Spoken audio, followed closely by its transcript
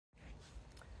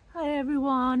Hi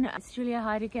everyone, it's Julia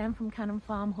Hyde again from Cannon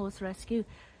Farm Horse Rescue.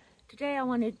 Today I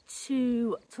wanted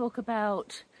to talk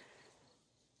about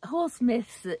horse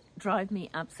myths that drive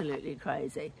me absolutely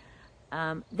crazy.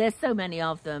 There's so many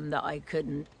of them that I'd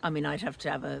have to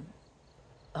have a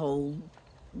whole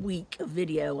week of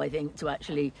video, I think, to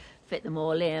actually fit them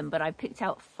all in, but I picked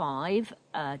out 5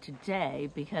 today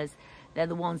because they're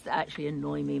the ones that actually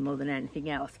annoy me more than anything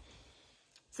else.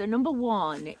 So number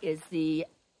 1 is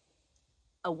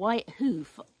a white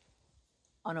hoof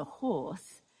on a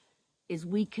horse is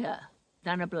weaker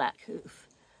than a black hoof.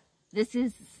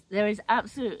 There is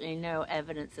absolutely no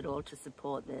evidence at all to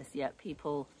support this, yet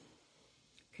people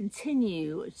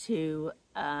continue to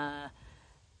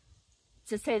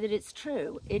say that it's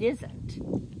true. It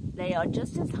isn't. They are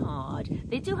just as hard.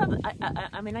 They do have,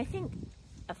 I think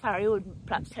a farrier would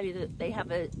perhaps tell you that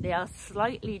they are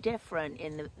slightly different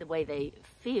in the way they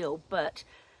feel, but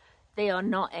they are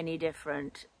not any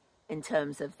different in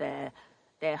terms of their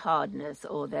hardness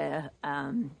or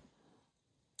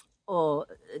or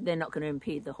they're not going to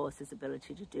impede the horse's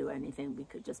ability to do anything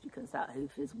just because that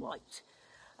hoof is white.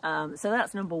 So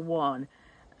that's number 1.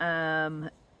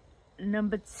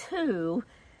 Number 2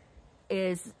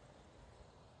 is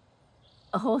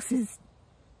a horse is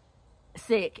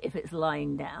sick if it's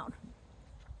lying down.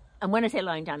 And when I say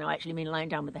lying down, I actually mean lying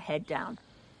down with the head down.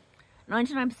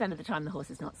 99% of the time the horse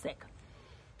is not sick.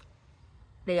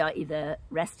 They are either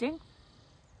resting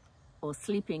or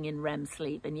sleeping in REM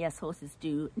sleep. And yes, horses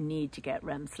do need to get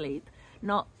REM sleep.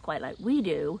 Not quite like we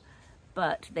do,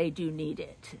 but they do need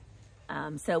it.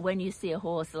 So when you see a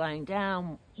horse lying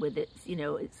down with its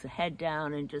head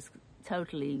down and just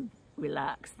totally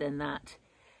relaxed, then that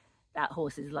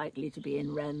horse is likely to be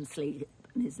in REM sleep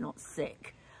and is not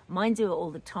sick. Mine do it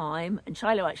all the time, and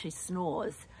Shiloh actually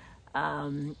snores.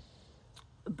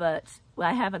 But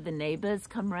I have had the neighbors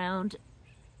come round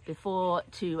before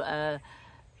to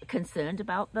concerned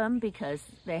about them because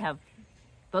they have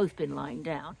both been lying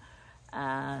down,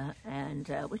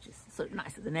 which is sort of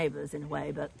nice of the neighbors in a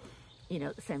way, but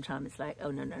at the same time it's like, oh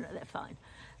no, they're fine.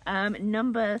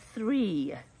 Number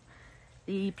 3,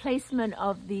 the placement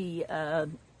of the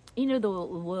the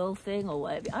whirl thing, or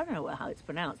whatever, I don't know how it's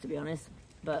pronounced, to be honest,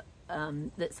 but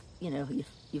that's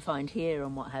you find here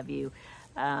and what have you,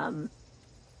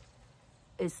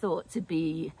 is thought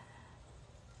to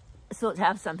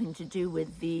have something to do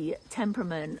with the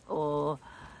temperament or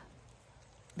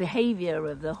behavior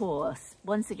of the horse.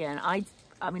 Once again, I've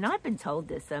been told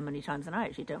this so many times and I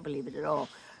actually don't believe it at all.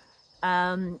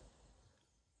 I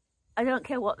don't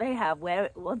care what they have, whether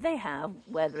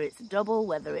it's double,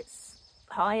 whether it's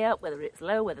high up, whether it's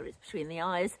low, whether it's between the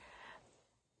eyes.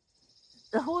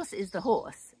 The horse is the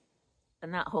horse,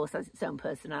 and that horse has its own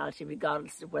personality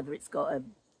regardless of whether it's got a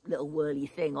little whirly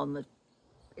thing on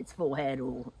its forehead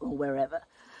or wherever.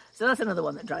 So that's another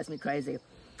one that drives me crazy.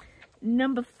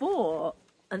 Number 4,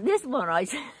 and this one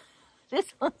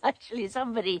actually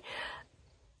somebody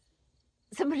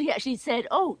actually said,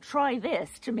 oh, try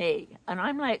this to me, and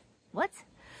I'm like, what?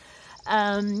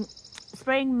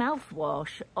 Spraying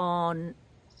mouthwash on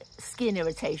skin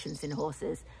irritations in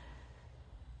horses.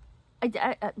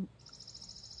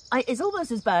 It's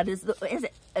almost as bad as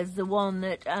the one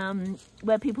that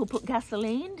where people put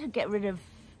gasoline to get rid of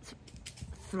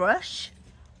thrush.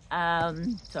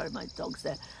 Sorry, my dog's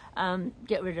there.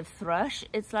 Get rid of thrush.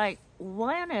 It's like,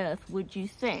 why on earth would you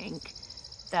think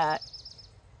that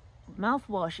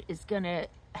mouthwash is going to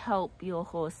help your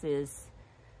horse's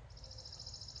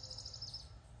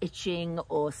itching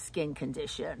or skin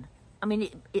condition? I mean,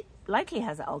 it likely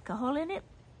has alcohol in it,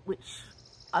 which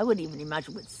I wouldn't even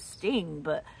imagine would sting,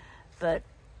 but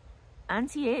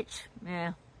anti-itch,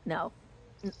 no.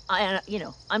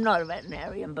 I'm not a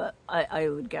veterinarian, but I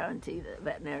would guarantee that a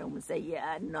veterinarian would say,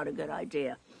 yeah, not a good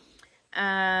idea.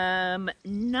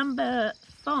 Number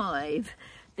 5,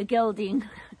 the gelding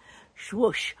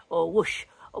swoosh or whoosh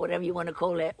or whatever you want to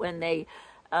call it, when they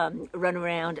run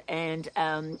around and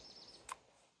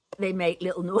they make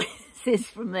little noises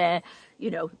from their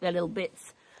little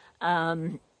bits.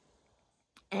 Well,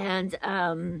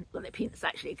 they're peanuts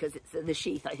actually, because it's the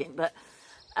sheath, I think, but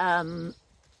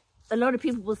a lot of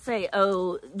people will say,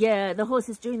 oh yeah, the horse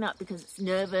is doing that because it's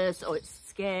nervous or it's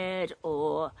scared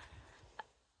or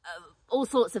all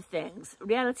sorts of things.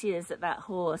 Reality is that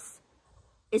horse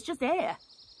is just air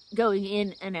going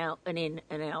in and out and in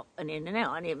and out and in and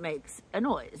out, and it makes a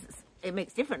noise. It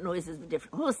makes different noises with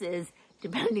different horses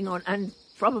depending on, and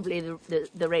probably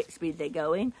the rate of speed they're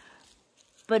going,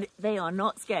 but they are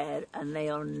not scared and they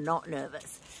are not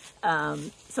nervous.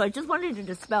 So I just wanted to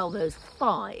dispel those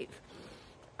 5.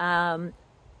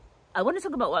 I want to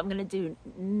talk about what I'm going to do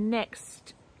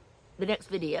next the next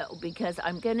video, because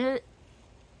I'm gonna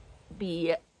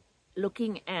be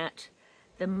looking at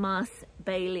the mass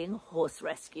bailing horse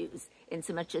rescues, in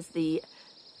so much as the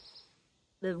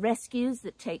rescues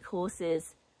that take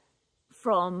horses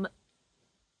from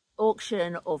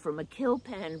auction or from a kill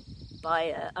pen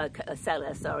by a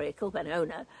seller, sorry, a kill pen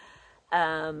owner,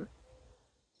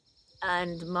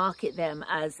 and market them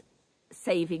as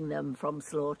saving them from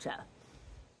slaughter.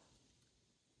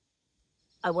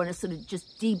 I want to sort of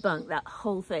just debunk that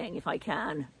whole thing if I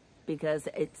can, because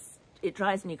it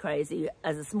drives me crazy.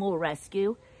 As a small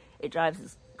rescue, it drives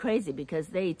us crazy because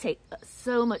they take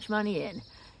so much money in,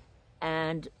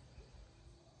 and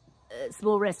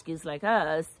small rescues like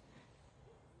ours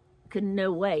can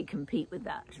no way compete with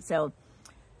that. So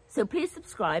please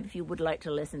subscribe if you would like to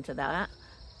listen to that.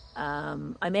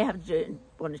 I may have to do it in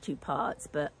 1 or 2 parts,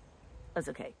 but that's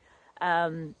okay.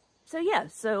 So yeah,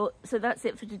 so that's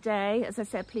it for today. As I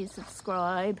said, please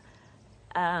subscribe,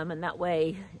 and that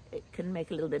way it can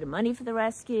make a little bit of money for the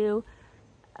rescue.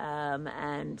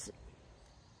 And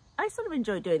I sort of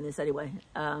enjoy doing this anyway,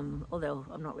 although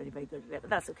I'm not really very good at it, but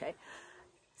that's okay.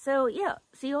 So yeah,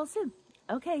 see you all soon.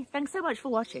 Okay, thanks so much for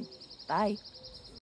watching. Bye.